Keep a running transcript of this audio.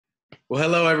Well,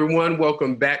 hello, everyone.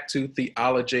 Welcome back to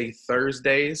Theology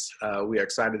Thursdays. We are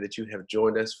excited that you have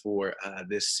joined us for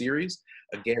this series.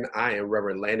 Again, I am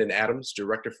Reverend Landon Adams,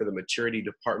 Director for the Maturity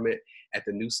Department at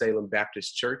the New Salem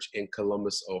Baptist Church in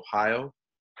Columbus, Ohio.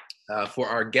 For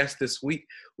our guest this week,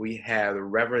 we have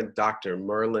Reverend Dr.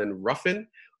 Merlyn Ruffin,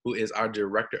 who is our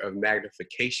Director of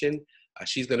Magnification.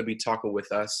 She's going to be talking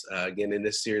with us again in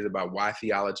this series about why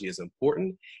theology is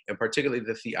important, and particularly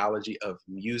the theology of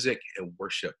music and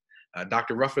worship.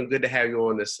 Dr. Ruffin, good to have you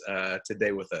on this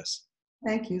today with us.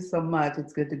 Thank you so much.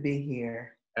 It's good to be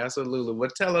here. Absolutely. Well,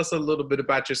 tell us a little bit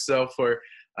about yourself for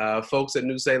folks at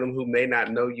New Salem who may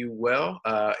not know you well,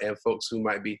 and folks who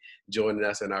might be joining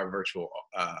us in our virtual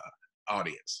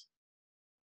audience.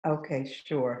 Okay,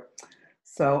 sure.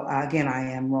 So again, I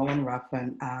am Merlyn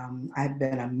Ruffin. I've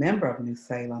been a member of New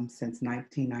Salem since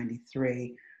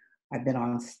 1993. I've been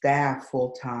on staff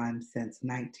full-time since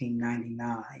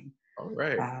 1999. All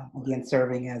right. Again,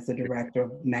 serving as the Director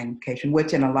of Magnification,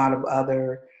 which in a lot of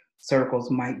other circles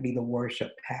might be the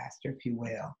worship pastor, if you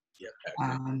will.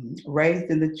 Yeah, raised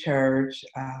in the church,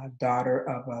 daughter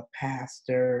of a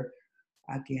pastor.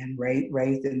 Again,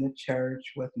 raised in the church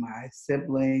with my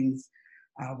siblings.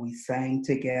 We sang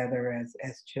together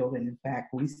as children. In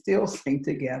fact, we still sing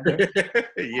together.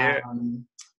 Yeah.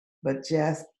 But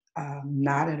just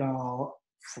not at all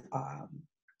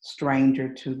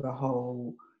stranger to the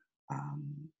whole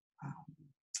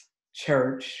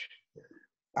church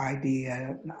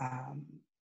idea.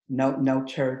 No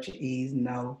church ease,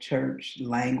 no church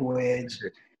language.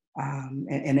 And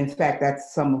in fact,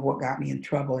 that's some of what got me in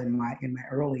trouble in my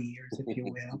early years, if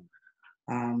you will.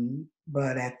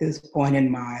 But at this point in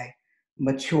my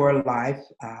mature life,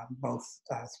 both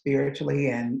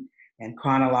spiritually and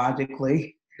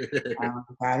chronologically,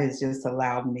 God has just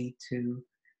allowed me to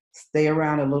stay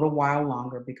around a little while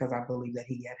longer because I believe that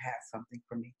He yet has something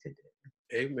for me to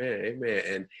do. Amen, amen.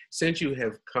 And since you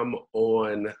have come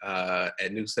on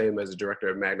at New Salem as a Director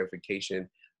of Magnification,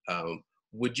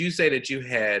 would you say that you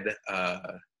had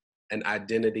an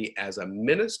identity as a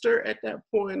minister at that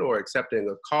point, or accepting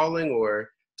a calling, or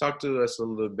talk to us a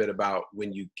little bit about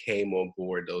when you came on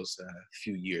board those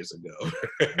few years ago?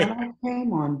 When I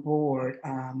came on board,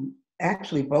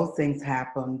 actually both things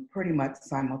happened pretty much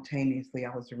simultaneously. I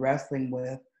was wrestling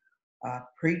with a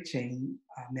preaching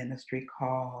ministry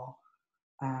call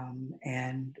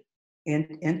and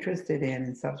interested in,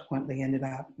 and subsequently ended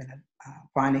up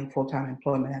finding full-time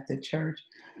employment at the church.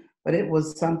 But it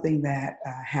was something that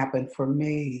happened for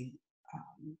me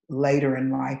later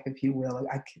in life, if you will.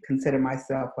 I consider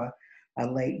myself a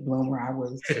late bloomer. I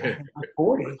was in my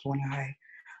 40s when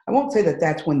I won't say that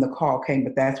that's when the call came,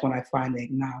 but that's when I finally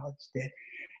acknowledged it.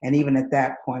 And even at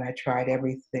that point, I tried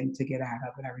everything to get out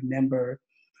of it. I remember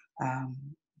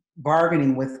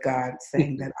bargaining with God,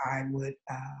 saying that I would,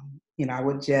 I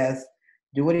would just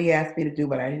do what He asked me to do,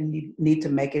 but I didn't need to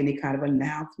make any kind of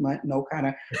announcement, no kind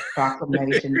of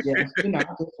proclamation. Just,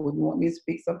 just when you want me to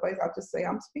speak someplace, I'll just say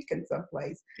I'm speaking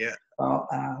someplace. Yeah. Well,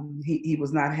 he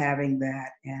was not having that,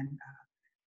 and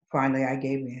finally I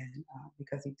gave in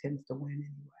because He tends to win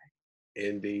anyway.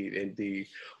 Indeed, indeed.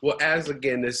 Well, as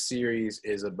again, this series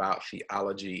is about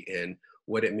theology and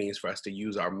what it means for us to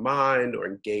use our mind or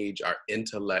engage our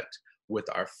intellect with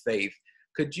our faith.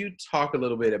 Could you talk a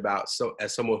little bit about,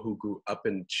 as someone who grew up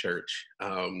in church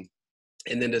and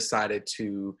then decided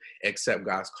to accept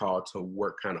God's call to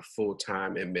work kind of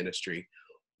full-time in ministry,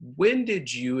 when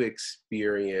did you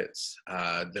experience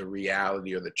the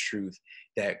reality or the truth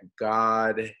that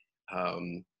God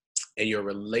and your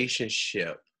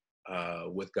relationship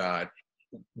with God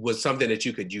was something that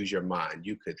you could use your mind?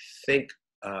 You could think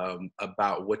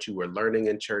about what you were learning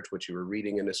in church, what you were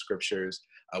reading in the scriptures,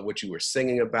 what you were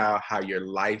singing about, how your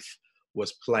life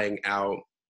was playing out,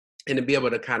 and to be able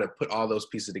to kind of put all those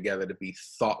pieces together to be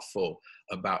thoughtful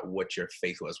about what your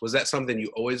faith was. Was that something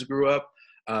you always grew up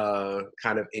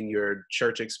kind of in your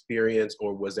church experience,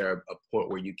 or was there a point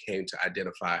where you came to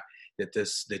identify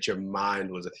that your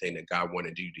mind was a thing that God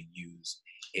wanted you to use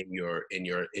in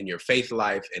your faith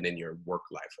life and in your work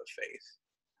life of faith?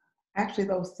 Actually,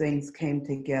 those things came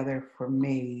together for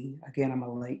me. Again, I'm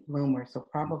a late bloomer, so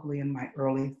probably in my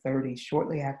early 30s,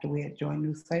 shortly after we had joined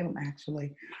New Salem,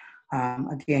 actually.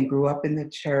 Again, grew up in the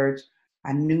church.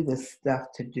 I knew the stuff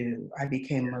to do. I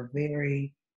became a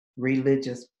very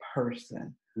religious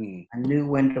person. I knew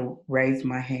when to raise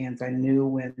my hands. I knew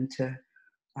when to,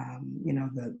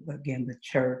 the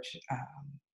church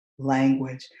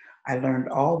language. I learned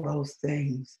all those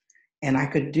things. And I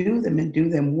could do them and do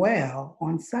them well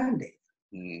on Sundays.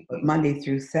 Mm-hmm. But Monday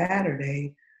through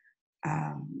Saturday,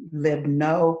 lived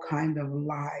no kind of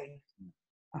life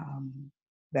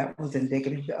that was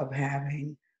indicative of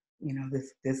having,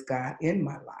 this God in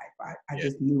my life. I Yeah.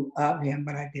 just knew of him,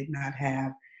 but I did not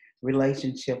have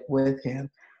relationship with him.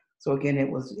 So again, it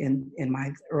was in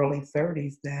my early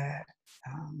 30s that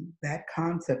that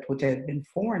concept, which had been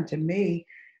foreign to me,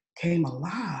 came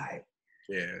alive.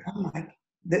 Yeah. I'm like,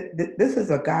 this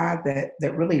is a God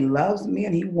that really loves me,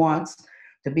 and he wants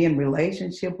to be in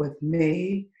relationship with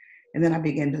me. And then I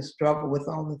began to struggle with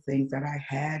all the things that I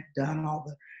had done, all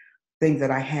the things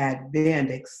that I had been,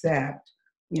 except,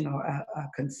 a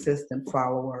consistent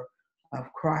follower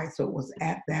of Christ. So it was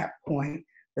at that point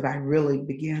that I really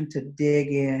began to dig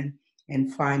in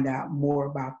and find out more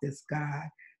about this God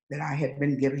that I had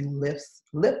been giving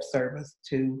lip service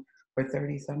to for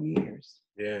 30 some years.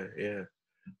 Yeah. Yeah.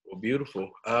 Well, beautiful.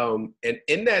 And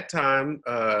in that time,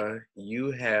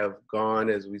 you have gone,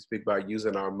 as we speak about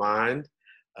using our mind,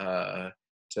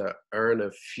 to earn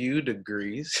a few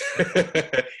degrees.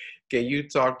 Can you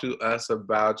talk to us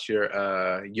about your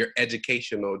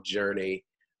educational journey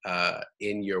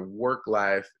in your work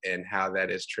life and how that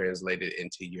is translated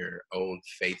into your own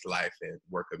faith life and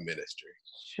work of ministry?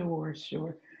 Sure,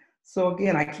 sure. So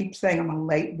again, I keep saying I'm a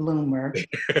late bloomer.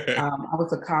 I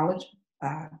was a college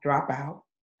dropout.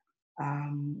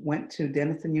 Went to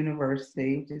Denison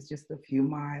University, which is just a few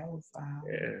miles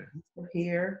Yeah. from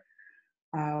here.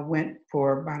 Went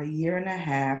for about a year and a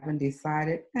half and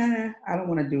decided, I don't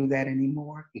want to do that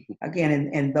anymore.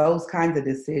 Again, and those kinds of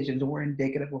decisions were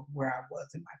indicative of where I was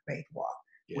in my faith walk,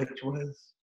 Yeah. which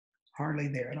was hardly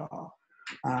there at all.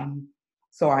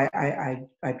 So I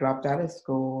dropped out of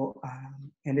school,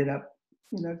 ended up,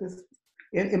 just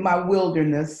in my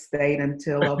wilderness state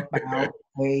until about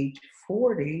age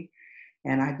 40.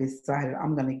 And I decided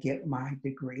I'm going to get my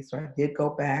degree. So I did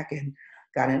go back and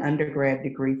got an undergrad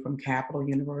degree from Capital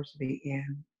University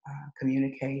in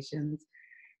communications.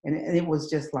 And it was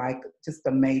just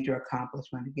a major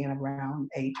accomplishment, again,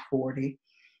 around age 40.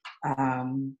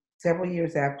 Several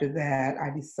years after that,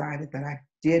 I decided that I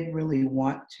did really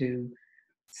want to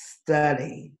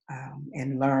study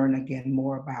and learn again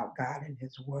more about God and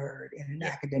his word in an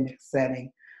academic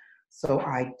setting. So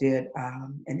I did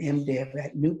an MDiv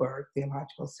at Newburgh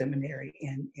Theological Seminary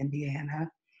in Indiana,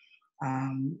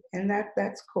 and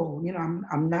that's cool.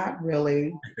 I'm not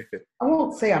really. I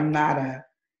won't say I'm not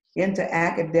into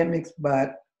academics,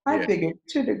 but I Yeah. figured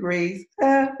 2 degrees,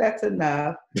 that's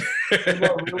enough. The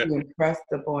Lord really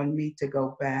impressed upon me to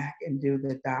go back and do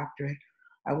the doctorate.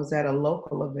 I was at a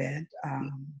local event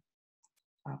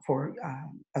for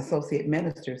associate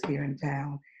ministers here in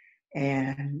town.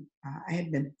 And I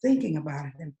had been thinking about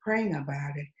it and praying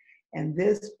about it. And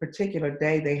this particular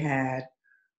day, they had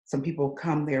some people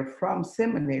come there from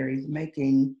seminaries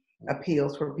making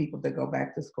appeals for people to go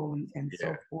back to school and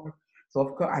so forth. So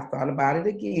of course, I thought about it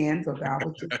again. So God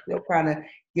was just still kind of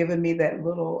giving me that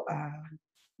little,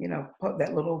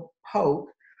 that little poke.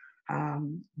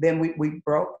 Then we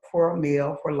broke for a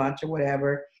meal, for lunch or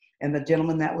whatever. And the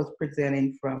gentleman that was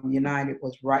presenting from United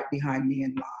was right behind me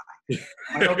in line.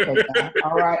 I'm like, okay, God,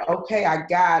 all right, okay, I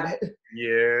got it.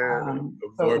 Yeah.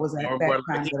 So it was at that More like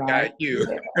time he that got you.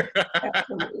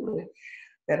 absolutely,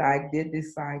 that I did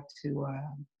decide to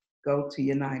go to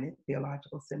United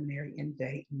Theological Seminary in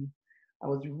Dayton. I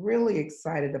was really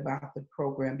excited about the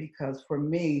program because for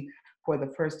me, for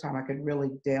the first time, I could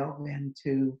really delve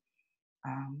into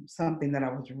something that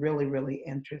I was really, really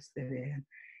interested in.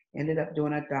 Ended up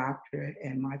doing a doctorate,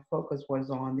 and my focus was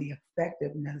on the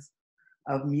effectiveness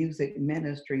of music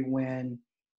ministry when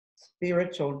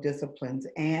spiritual disciplines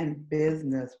and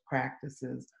business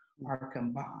practices are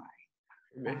combined.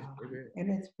 And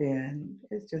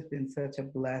it's just been such a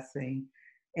blessing.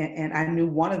 And I knew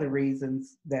one of the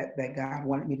reasons that God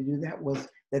wanted me to do that was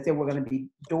that there were going to be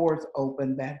doors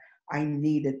open that I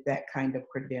needed that kind of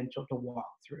credential to walk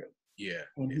through. Yeah.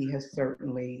 And he has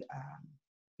certainly,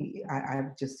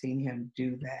 I've just seen him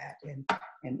do that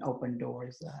and open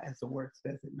doors, as the word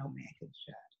says, that no man can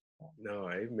shut. No,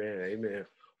 amen, amen.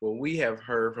 Well, we have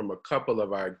heard from a couple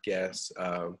of our guests.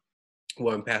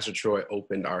 One, Pastor Troy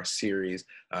opened our series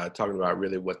talking about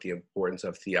really what the importance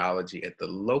of theology at the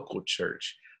local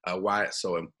church, why it's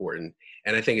so important.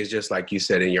 And I think it's just like you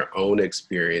said in your own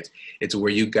experience, it's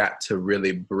where you got to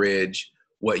really bridge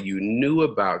what you knew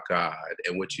about God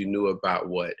and what you knew about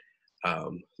what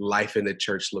life in the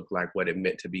church looked like, what it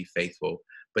meant to be faithful,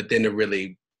 but then to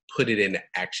really put it into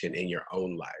action in your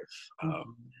own life.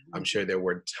 I'm sure there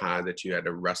were times that you had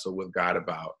to wrestle with God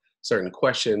about certain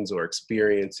questions or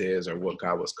experiences or what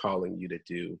God was calling you to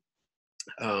do.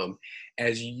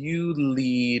 As you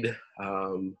lead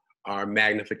our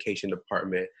magnification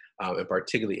department, and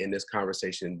particularly in this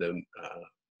conversation, the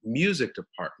music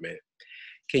department,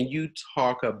 Can you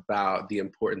talk about the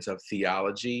importance of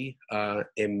theology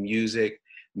in music,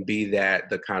 be that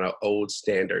the kind of old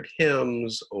standard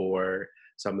hymns or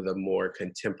some of the more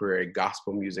contemporary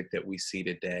gospel music that we see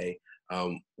today?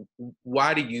 Um,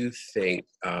 why do you think,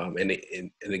 and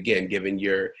again, given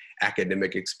your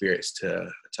academic experience to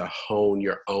hone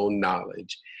your own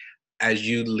knowledge, as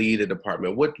you lead a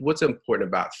department, what's important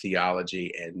about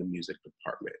theology and the music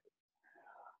department?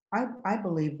 I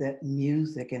believe that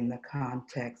music in the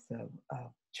context of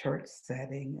church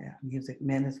setting, music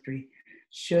ministry,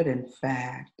 should in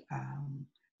fact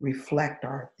reflect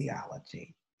our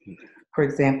theology. For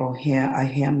example, a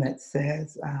hymn that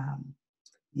says,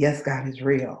 yes, God is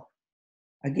real.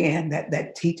 Again,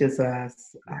 that teaches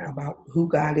us about who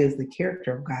God is, the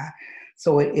character of God.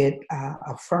 So it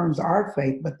affirms our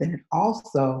faith, but then it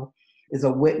also is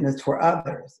a witness for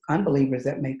others, unbelievers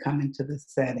that may come into the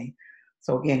setting.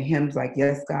 So again, hymns like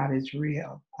 "Yes, God is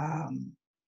real."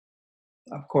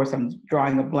 Of course, I'm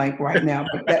drawing a blank right now,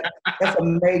 but that's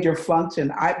a major function,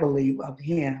 I believe, of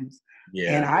hymns,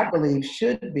 and Yeah. I believe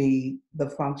should be the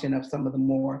function of some of the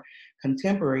more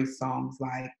contemporary songs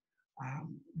like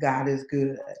 "God is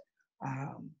good,"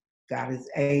 um, "God is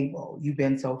able," "You've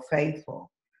been so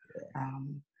faithful."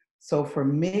 Um, so for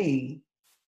me,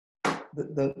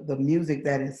 the music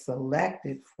that is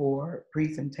selected for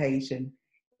presentation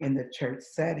in the church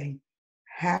setting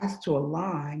has to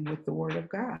align with the Word of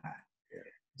God.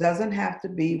 Doesn't have to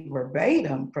be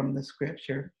verbatim from the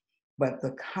scripture, but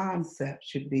the concept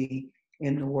should be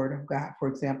in the Word of God. For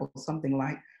example, something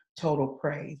like Total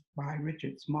Praise by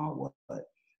Richard Smallwood.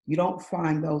 You don't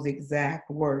find those exact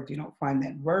words, you don't find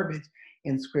that verbiage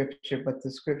in scripture, but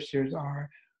the scriptures are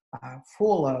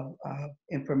full of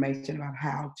information about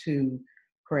how to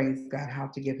praise God, how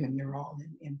to give Him your all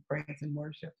in praise and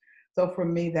worship. So for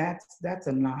me, that's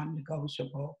a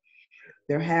non-negotiable.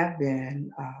 There have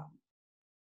been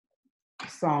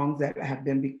songs that have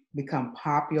become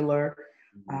popular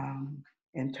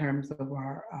in terms of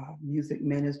our music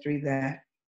ministry that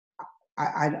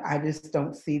I just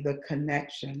don't see the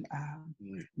connection.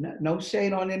 No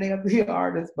shade on any of the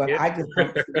artists, but Yeah. I just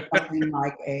don't see something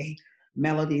like a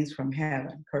Melodies from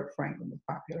Heaven. Kurt Franklin was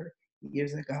popular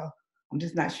years ago. I'm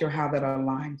just not sure how that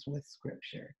aligns with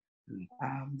scripture.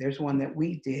 There's one that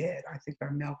we did, I think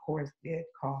our male chorus did,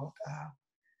 called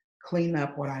Clean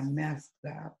Up What I Messed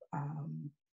Up.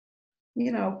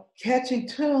 Catchy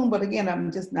tune, but again,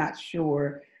 I'm just not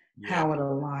sure how it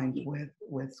aligns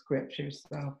with scripture.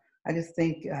 So I just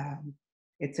think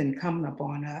it's incumbent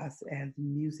upon us as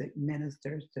music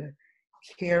ministers to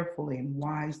carefully and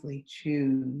wisely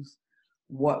choose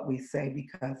what we say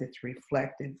because it's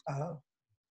reflective of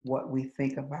what we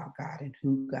think about God and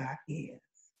who God is.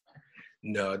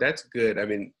 No, that's good. I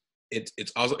mean, it's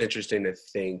also interesting to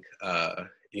think,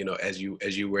 as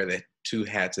you wear the two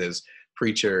hats as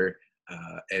preacher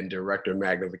and director of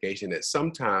magnification, that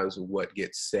sometimes what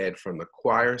gets said from the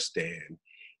choir stand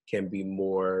can be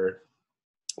more,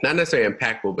 not necessarily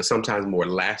impactful, but sometimes more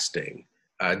lasting.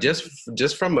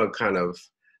 Just from a kind of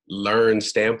learned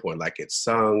standpoint, like it's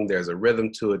sung, there's a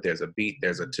rhythm to it, there's a beat,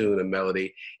 there's a tune, a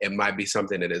melody. It might be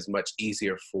something that is much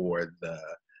easier for the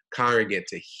congregate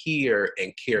to hear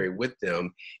and carry with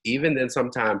them, even than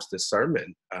sometimes the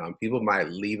sermon. People might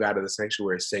leave out of the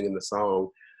sanctuary singing the song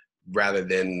rather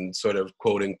than sort of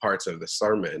quoting parts of the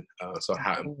sermon. So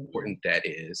how important that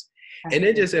is. And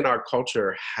then just in our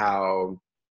culture, how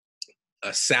a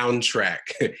soundtrack,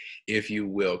 if you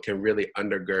will, can really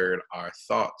undergird our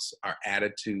thoughts, our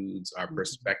attitudes, our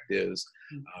perspectives,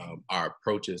 our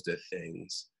approaches to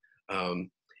things.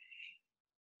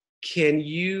 Can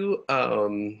you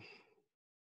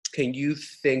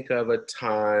think of a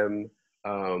time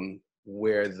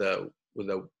where the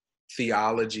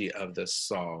theology of the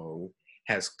song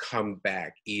has come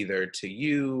back either to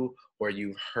you or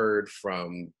you've heard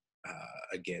from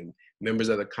again members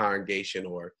of the congregation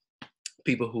or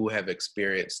people who have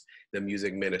experienced the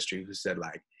music ministry who said,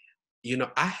 like,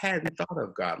 I hadn't thought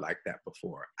of God like that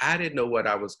before. I didn't know what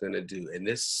I was going to do. And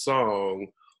this song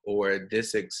or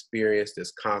this experience,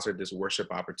 this concert, this worship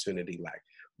opportunity, like,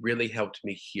 really helped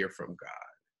me hear from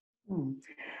God.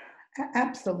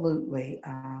 Absolutely.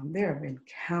 There have been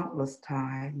countless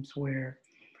times where,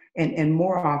 and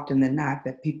more often than not,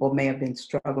 that people may have been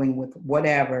struggling with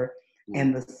whatever,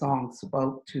 and the song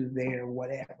spoke to their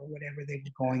whatever they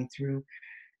were going through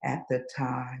at the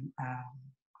time.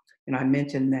 I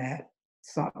mentioned that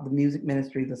the music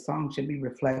ministry, the song should be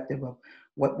reflective of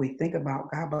what we think about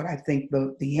God, but I think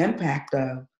the impact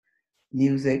of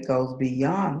music goes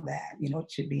beyond that.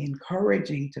 It should be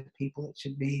encouraging to people. It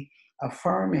should be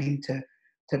affirming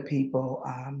to to people.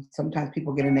 Sometimes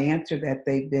people get an answer that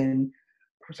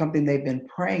something they've been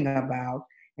praying about,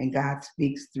 and God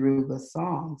speaks through the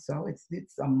song. So it's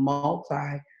a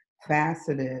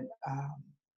multifaceted,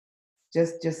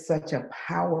 just such a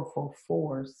powerful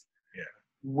force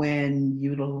when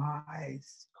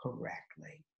utilized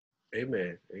correctly.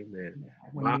 Amen. Amen. Yeah,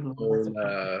 when My utilized own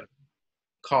appropriately.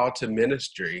 call to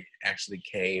ministry actually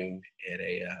came at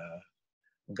a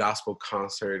gospel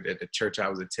concert at the church I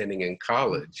was attending in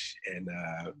college. And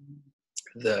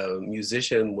the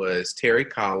musician was Terry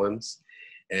Collins,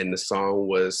 and the song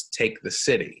was Take the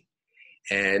City.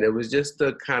 And it was just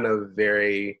a kind of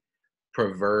very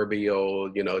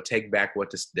proverbial, take back what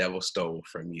the devil stole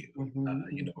from you,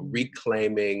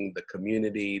 reclaiming the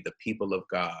community, the people of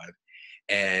God.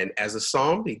 And as the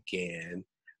song began,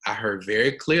 I heard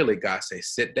very clearly God say,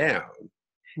 sit down.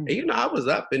 And, I was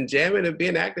up and jamming and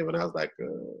being active, and I was like,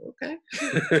 okay.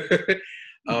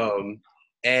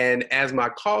 And as my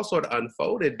call sort of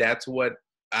unfolded, that's what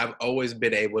I've always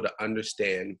been able to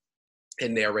understand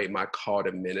and narrate my call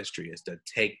to ministry, is to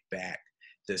take back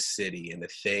the city and the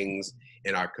things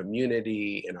in our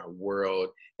community, in our world,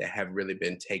 that have really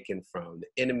been taken from the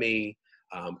enemy,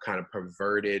 kind of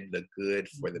perverted the good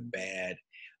for the bad.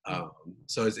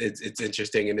 So it's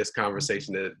interesting in this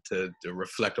conversation to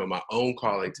reflect on my own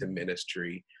calling to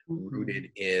ministry, rooted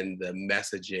in the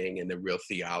messaging and the real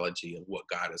theology of what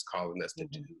God is calling us to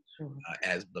do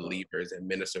as believers and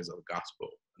ministers of the gospel.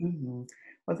 Well,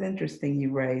 it's interesting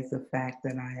you raise the fact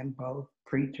that I am both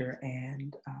preacher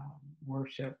and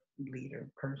worship leader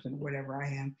person, whatever I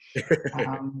am.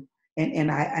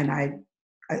 And I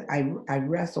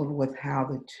wrestled with how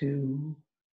the two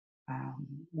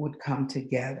would come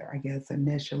together, I guess,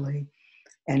 initially.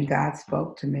 And God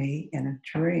spoke to me in a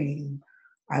dream.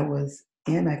 I was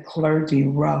in a clergy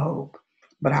robe,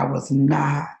 but I was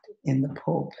not in the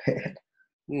pulpit.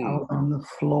 I was on the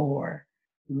floor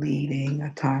leading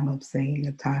a time of singing,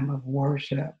 a time of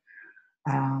worship.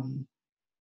 And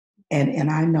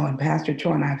I know, and Pastor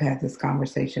Troy and I have had this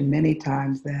conversation many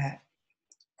times, that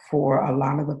for a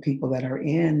lot of the people that are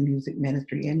in music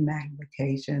ministry, in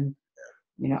magnification,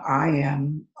 I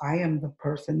am the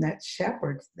person that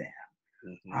shepherds them.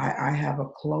 I have a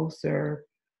closer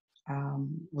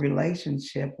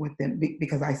relationship with them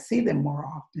because I see them more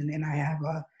often, and I have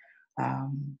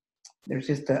there's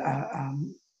just a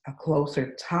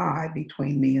closer tie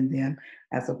between me and them,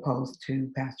 as opposed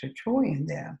to Pastor Troy and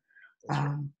them.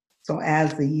 So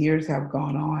as the years have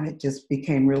gone on, it just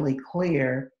became really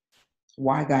clear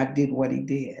why God did what he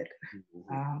did.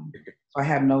 So I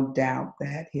have no doubt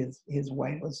that his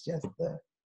way was just the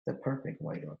perfect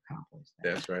way to accomplish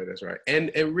that. That's right.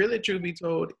 And really, truth be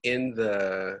told, in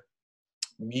the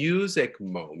music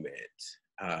moment,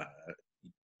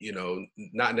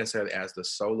 not necessarily as the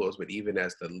soloist, but even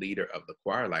as the leader of the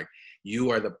choir, like, you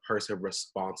are the person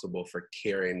responsible for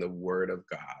carrying the word of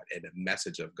God and the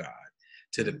message of God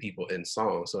to the people in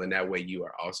song. So in that way, you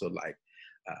are also like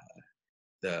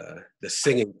the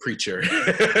singing preacher,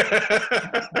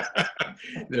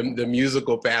 the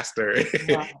musical pastor,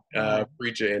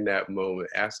 preacher in that moment.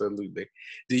 Absolutely.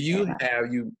 Do you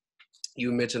have, you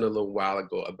mentioned a little while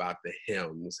ago about the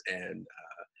hymns, and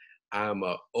I'm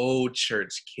an old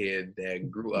church kid that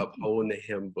grew up holding the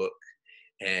hymn book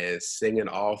and singing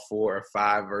all 4 or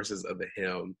 5 verses of the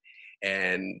hymn.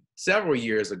 And several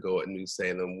years ago at New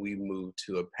Salem, we moved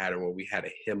to a pattern where we had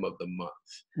a hymn of the month.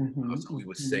 So we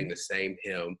would sing the same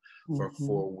hymn for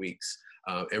 4 weeks.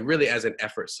 And really as an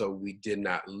effort, so we did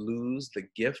not lose the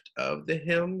gift of the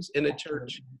hymns in the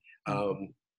church.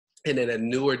 And then a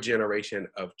newer generation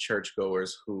of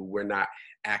churchgoers who were not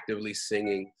actively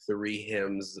singing 3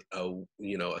 hymns a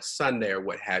Sunday or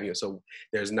what have you. So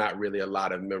there's not really a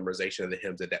lot of memorization of the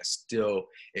hymns, that still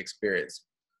experience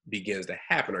begins to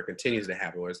happen or continues to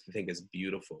happen, which I think is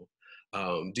beautiful.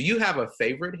 Do you have a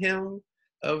favorite hymn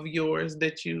of yours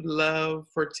that you love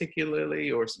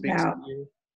particularly or speaks to you?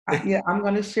 Yeah, I'm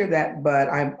going to share that, but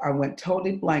I went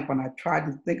totally blank when I tried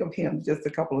to think of him just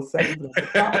a couple of seconds ago.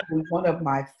 Probably one of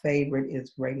my favorite is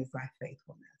Great is Thy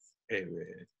Faithfulness.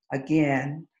 Amen.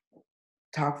 Again,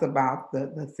 talks about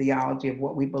the theology of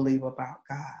what we believe about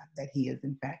God, that he is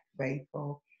in fact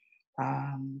faithful.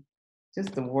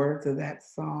 Just the words of that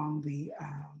song, the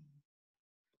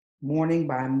morning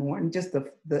by morning, just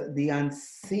the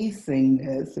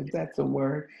unceasingness, if that's a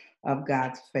word, of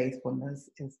God's faithfulness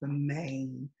is the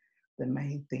main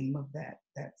theme of that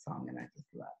song, and I just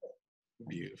love it.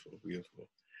 Beautiful, beautiful.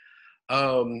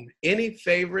 Any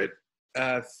favorite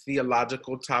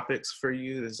theological topics for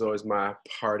you? This is always my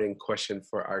parting question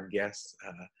for our guests.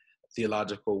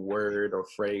 Theological word or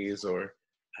phrase or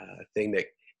thing that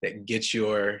that get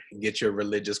your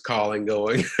religious calling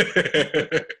going?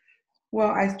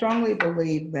 Well, I strongly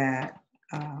believe that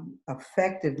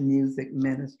effective music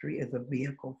ministry is a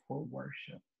vehicle for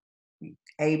worship,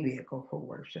 a vehicle for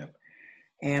worship.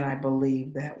 And I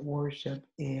believe that worship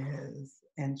is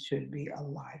and should be a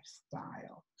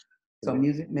lifestyle. So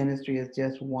music ministry is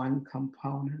just one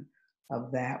component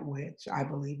of that which I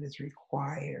believe is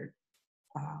required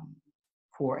um,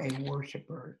 for a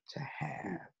worshiper to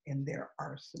have in their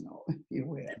arsenal, if you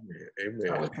will. Amen.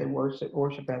 So I would say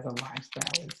worship as a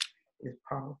lifestyle is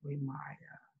probably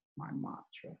my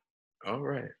mantra. All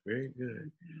right, very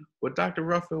good. Well, Dr.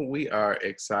 Ruffin, we are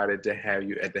excited to have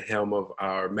you at the helm of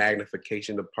our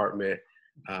magnification department.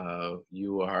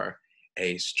 You are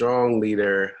a strong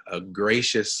leader, a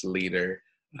gracious leader,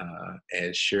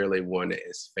 and surely one that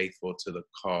is faithful to the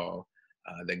call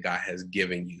that God has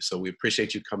given you. So we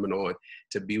appreciate you coming on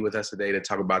to be with us today to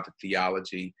talk about the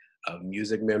theology of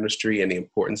music ministry and the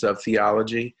importance of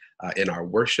theology in our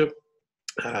worship.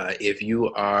 If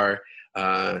you are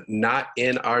not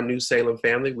in our New Salem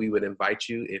family, we would invite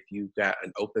you, if you've got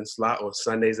an open slot on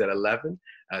Sundays at 11,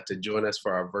 to join us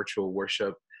for our virtual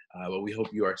worship. But we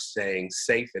hope you are staying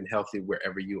safe and healthy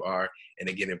wherever you are. And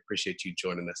again, appreciate you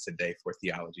joining us today for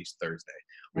Theology Thursday.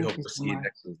 We hope to see you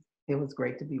next week. It was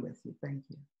great to be with you. Thank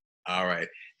you. All right.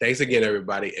 Thanks again,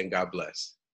 everybody, and God bless.